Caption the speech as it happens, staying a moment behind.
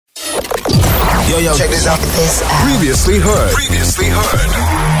Yo, check this out. Previously heard.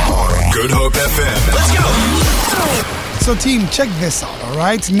 Good Hope FM. Let's go. So team, check this out, all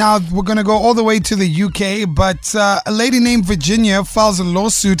right? Now, we're going to go all the way to the UK, but a lady named Virginia files a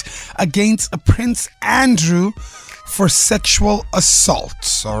lawsuit against Prince Andrew for sexual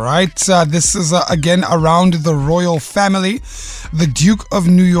assault, all right? This is, again, around the royal family. The Duke of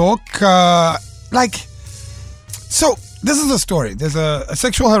New York, So, this is the story. There's a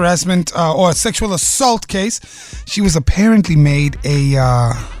sexual harassment or a sexual assault case. She was apparently made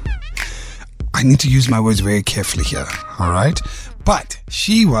I need to use my words very carefully here, all right? But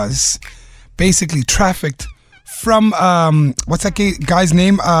she was basically trafficked from, what's that guy's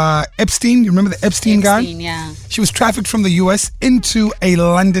name? Epstein. You remember the Epstein guy? Yeah. She was trafficked from the US into a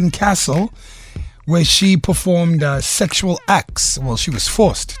London castle where she performed sexual acts. Well, she was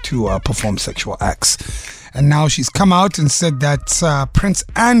forced to perform sexual acts. And now she's come out and said that Prince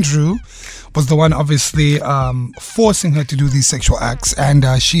Andrew was the one obviously forcing her to do these sexual acts. And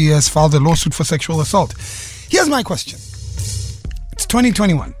she has filed a lawsuit for sexual assault. Here's my question. It's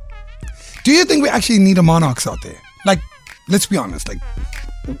 2021. Do you think we actually need a Monarchs out there? Like, let's be honest. Like,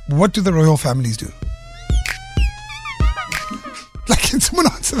 what do the royal families do? Like, can someone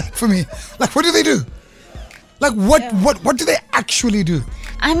answer that for me? Like, what do they do? Like, what do they actually do?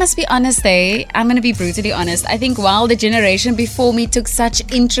 I must be honest, I'm going to be brutally honest. I think while the generation before me took such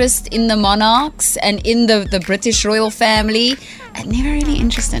interest in the monarchs and in the British royal family, it never really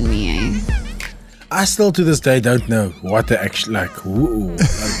interested me. I still to this day don't know what they actually like.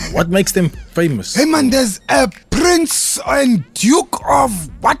 What makes them famous? Hey man, there's a prince and duke of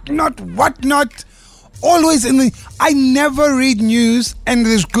whatnot. Always in the. I never read news, and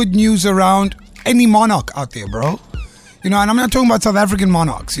there's good news around any monarch out there, bro. You know, and I'm not talking about South African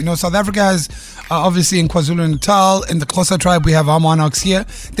monarchs. You know, South Africa has, obviously in KwaZulu-Natal, in the Xhosa tribe, we have our monarchs here.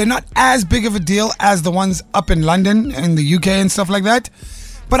 They're not as big of a deal as the ones up in London and the UK and stuff like that.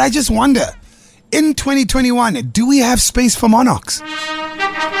 But I just wonder, in 2021, do we have space for monarchs?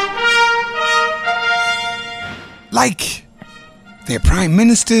 Like, they're prime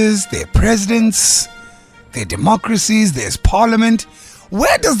ministers, they're presidents, they're democracies, there's parliament.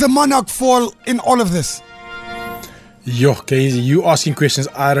 Where does the monarch fall in all of this? Yo, Kyeezi, you asking questions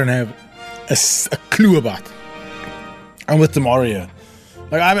I don't have a clue about. I'm with Tamaria.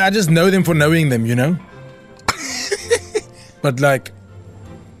 Like, I just know them for knowing them, you know? But, like,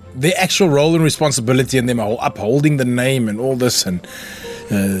 their actual role and responsibility and them upholding the name and all this and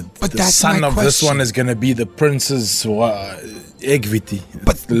but the son of this one is going to be the prince's Egviti.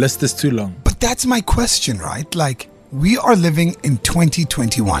 But the list is too long. But that's my question, right? Like, we are living in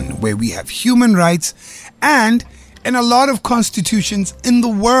 2021 where we have human rights and in a lot of constitutions in the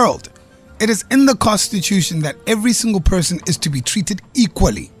world, it is in the constitution that every single person is to be treated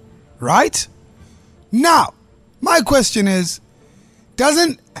equally, right? Now, my question is,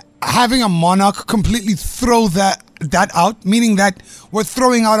 doesn't having a monarch completely throw that out, meaning that we're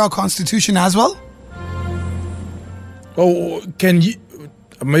throwing out our constitution as well? Oh, can you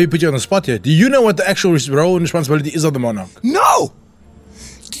maybe put you on the spot here? Do you know what the actual role and responsibility is of the monarch? No!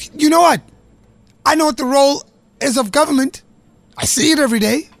 You know what? I know what the role is of government. I see it every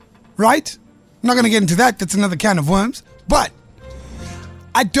day, right? I'm not going to get into that. That's another can of worms. But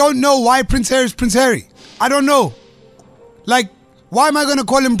I don't know why Prince Harry is Prince Harry. I don't know. Like, why am I going to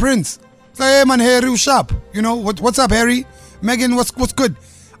call him Prince? It's like, hey man, Harry, what's up? You know, what's up, Harry? Meghan, what's good?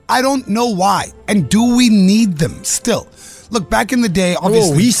 I don't know why. And do we need them still? Look, back in the day,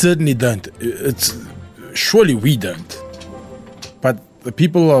 obviously. Oh, we certainly don't. Surely we don't. But the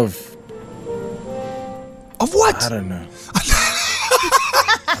people of what? I don't know.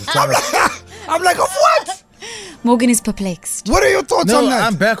 I'm like, of what? Morgan is perplexed. What are your thoughts on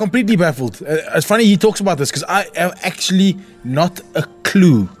that? I'm completely baffled. It's funny he talks about this because I have actually not a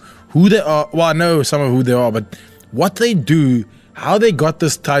clue who they are. Well, I know some of who they are, but what they do, how they got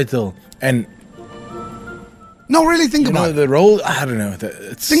this title, and no, really think about it. The role. I don't know.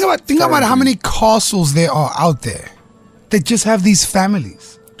 Think about how many castles there are out there that just have these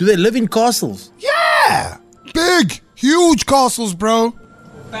families. Do they live in castles? Yeah, big, huge castles, bro.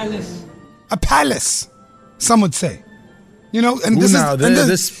 A palace, some would say. You know, and this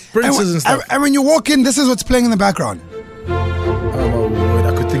princes and stuff. And when you walk in, this is what's playing in the background. Oh my word!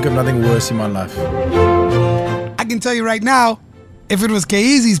 I could think of nothing worse in my life. I can tell you right now, if it was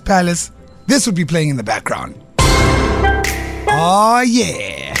Kyeezi's palace, this would be playing in the background. Oh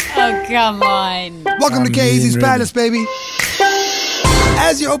yeah! Oh come on! Welcome to Kyeezi's palace, baby.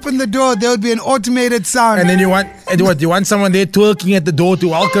 As you open the door, there would be an automated sound. And then you want someone there twerking at the door to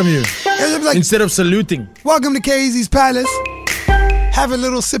welcome you. Like, instead of saluting. Welcome to Kyeezi's palace. Have a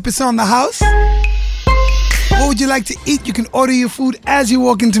little sip on the house. What would you like to eat? You can order your food as you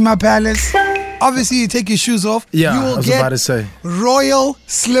walk into my palace. Obviously, you take your shoes off. Yeah, you I will was get about to say. royal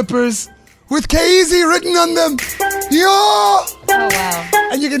slippers with Kyeezi written on them. Yo! Oh, wow.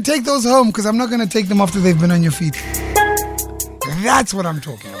 And you can take those home because I'm not going to take them after they've been on your feet. That's what I'm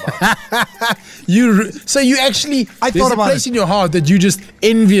talking about. So you actually, I there's thought a about place it. in your heart that you just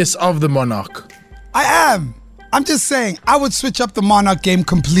envious of the Monarch. I am. I'm just saying, I would switch up the Monarch game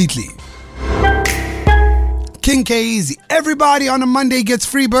completely. King Kyeezi. Everybody on a Monday gets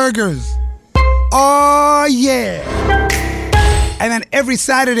free burgers. Oh, yeah. And then every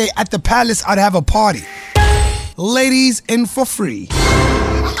Saturday at the palace, I'd have a party. Ladies in for free.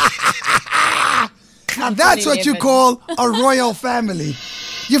 Now that's what you call a royal family.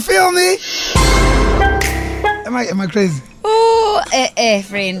 You feel me? Am I crazy? Oh,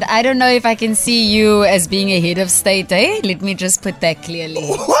 friend. I don't know if I can see you as being a head of state, eh? Let me just put that clearly.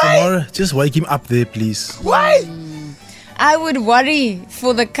 Why? Tomorrow, just wake him up there, please. Why? I would worry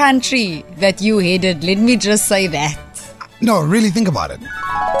for the country that you headed. Let me just say that. No, really think about it.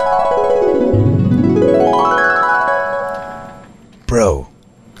 Bro,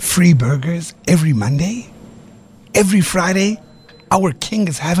 free burgers every Monday? Every Friday? Our king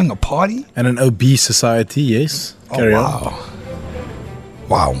is having a party? And an obese society, yes. Carry on. Wow.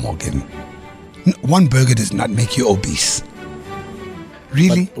 Wow, Morgan. One burger does not make you obese.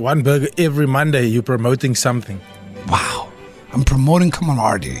 Really? But one burger every Monday, you're promoting something. Wow. I'm promoting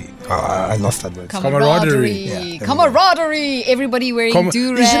camaraderie. I lost that word. Camaraderie. Yeah. Camaraderie. Everybody wearing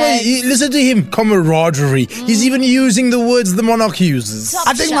do-rags. Listen to him. Camaraderie. He's even using the words the Monarch uses.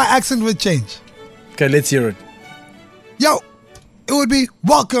 I think my accent would change. Okay, let's hear it. Yo, it would be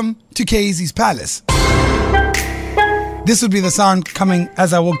welcome to Kyeezi's palace. This would be the sound coming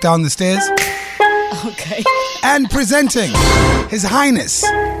as I walk down the stairs. Okay. And presenting His Highness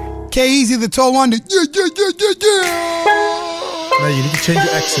Kyeezi the Tall Wonder. Yeah, yeah, yeah, yeah, yeah. No, you need to change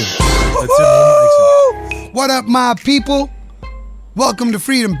your accent. That's your normal accent. What up, my people? Welcome to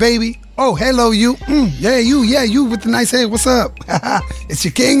freedom, baby. Oh, hello, you. Yeah, you with the nice hair. What's up? It's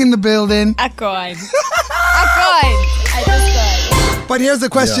your king in the building. I can't. I just can't. But here's the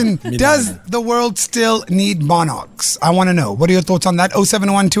question. Yeah, Does the world still need monarchs? I want to know. What are your thoughts on that?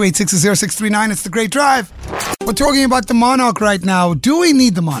 071-286-0639. It's The Great Drive. We're talking about the monarch right now. Do we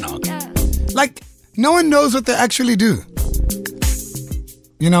need the monarch? Like, no one knows what they actually do.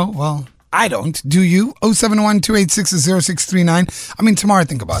 You know, well, I don't. Do you? 071-286-0639. I mean, tomorrow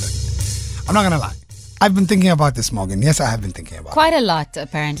think about it. I'm not going to lie. I've been thinking about this, Morgan. Yes, I have been thinking about it. Quite a lot,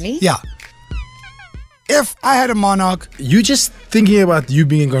 apparently. Yeah. If I had a monarch, You just thinking about you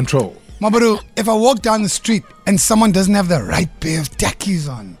being in control. Mabaru, if I walk down the street and someone doesn't have the right pair of tackies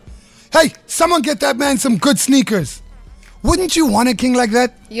on, hey, someone get that man some good sneakers. Wouldn't you want a king like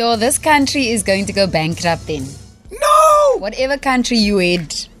that? Yo, this country is going to go bankrupt then. No! Whatever country you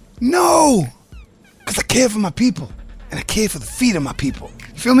head. No! Because I care for my people. And I care for the feet of my people.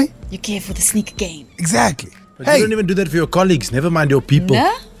 You feel me? You care for the sneaker game. Exactly. But you don't even do that for your colleagues. Never mind your people.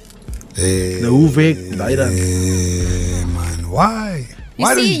 No? Nou, hoe werkt dat dan? Man, why? You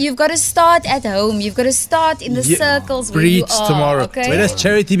Why see, you've got to start at home. You've got to start in the circles where you Preach are. tomorrow. Okay? Where does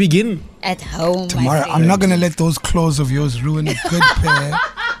charity begin? At home, Tomorrow, my friend. I'm not going to let those claws of yours ruin a good pair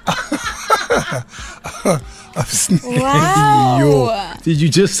of sneakers. Wow. Did you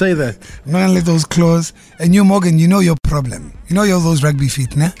just say that? I'm not going to let those claws. And you, Morgan, you know your problem. You know you're those rugby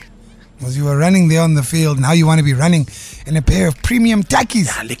feet, nah? Because you were running there on the field. Now you want to be running in a pair of premium tackies.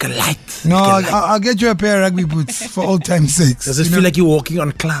 Like a light. No, I'll get you a pair of rugby boots for old time's sakes. Does it feel like you're walking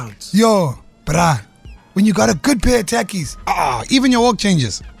on clouds? Yo, brah, when you got a good pair of tackies, even your walk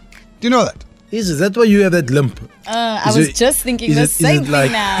changes. Do you know that? Is that why you have that limp? I was just thinking the same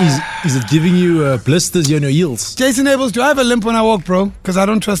thing now. Is it giving you blisters on your heels? Jason Abels, do I have a limp when I walk, bro? Because I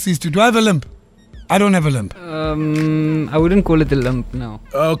don't trust these two. Do I have a limp? I don't have a limp. I wouldn't call it a limp, no.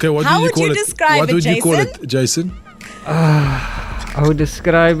 Okay, what How do you would call you it? describe What it, would you call Jason? it, Jason? I would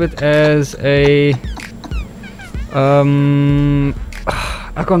describe it as a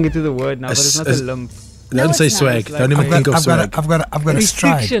I can't get to the word now, but it's not a lump. Don't say it's not. swag. It's like- Don't even think of I've swag. got a stride.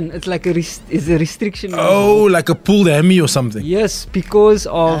 Restriction. It's like is a restriction. Oh, like a pulled hammy or something. Yes, because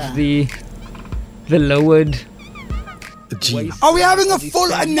of the lowered Gee. waist. Are we having a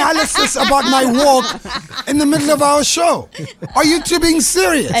full analysis about my walk in the middle of our show? Are you two being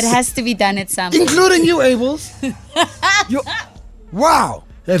serious? It has to be done at some point. Including you, Abels. Wow.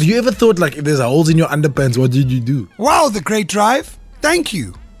 Have you ever thought, like, if there's holes in your underpants, what did you do? Wow, The Great Drive. Thank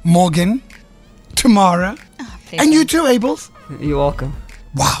you, Morgan, Tamara, and you too, Abels. You're welcome.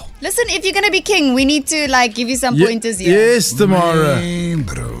 Wow. Listen, if you're going to be king, we need to give you some pointers here. Yes, Tamara. Man,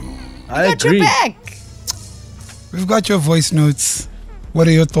 bro. I Got agree. your back. We've got your voice notes. What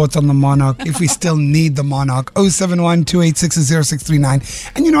are your thoughts on the Monarch? If we still need the Monarch,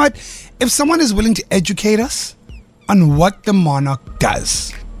 071-286-0639. And you know what? If someone is willing to educate us on what the Monarch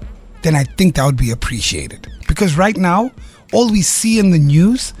does, then I think that would be appreciated. Because right now, all we see in the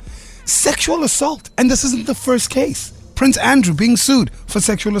news, sexual assault. And this isn't the first case. Prince Andrew being sued for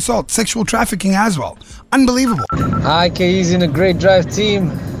sexual assault, sexual trafficking as well. Unbelievable. Hi, Kyeezi and the Great Drive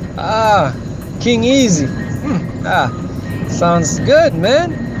team. Kyeezi. Sounds good,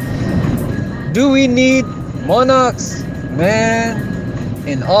 man. Do we need Monarchs? Man,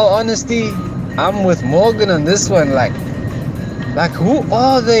 in all honesty, I'm with Morgan on this one. Like who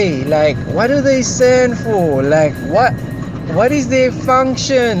are they? Like, what do they stand for? Like, what is their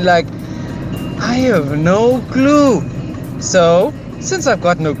function? Like, I have no clue. So, since I've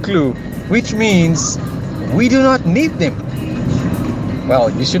got no clue, which means we do not need them.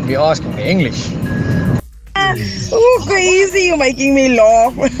 Well, you should be asking the English. Oh, Kyeezi, you're making me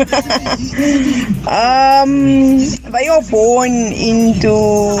laugh. They are born into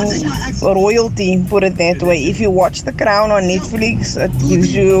royalty, put it that way. If you watch The Crown on Netflix, it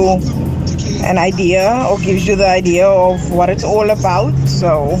gives you an idea, or gives you the idea of what it's all about.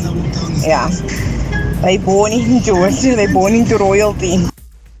 So, yeah, they're born into it. They're born into royalty.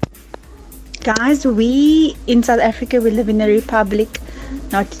 Guys, we in South Africa, we live in a republic,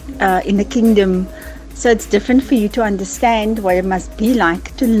 not in a kingdom. So it's different for you to understand what it must be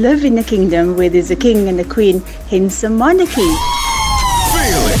like to live in a kingdom where there's a king and a queen, hence a monarchy.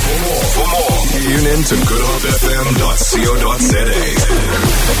 Feel it. For more, tune in to goodhopefm.co.za.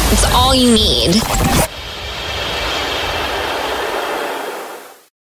 It's all you need.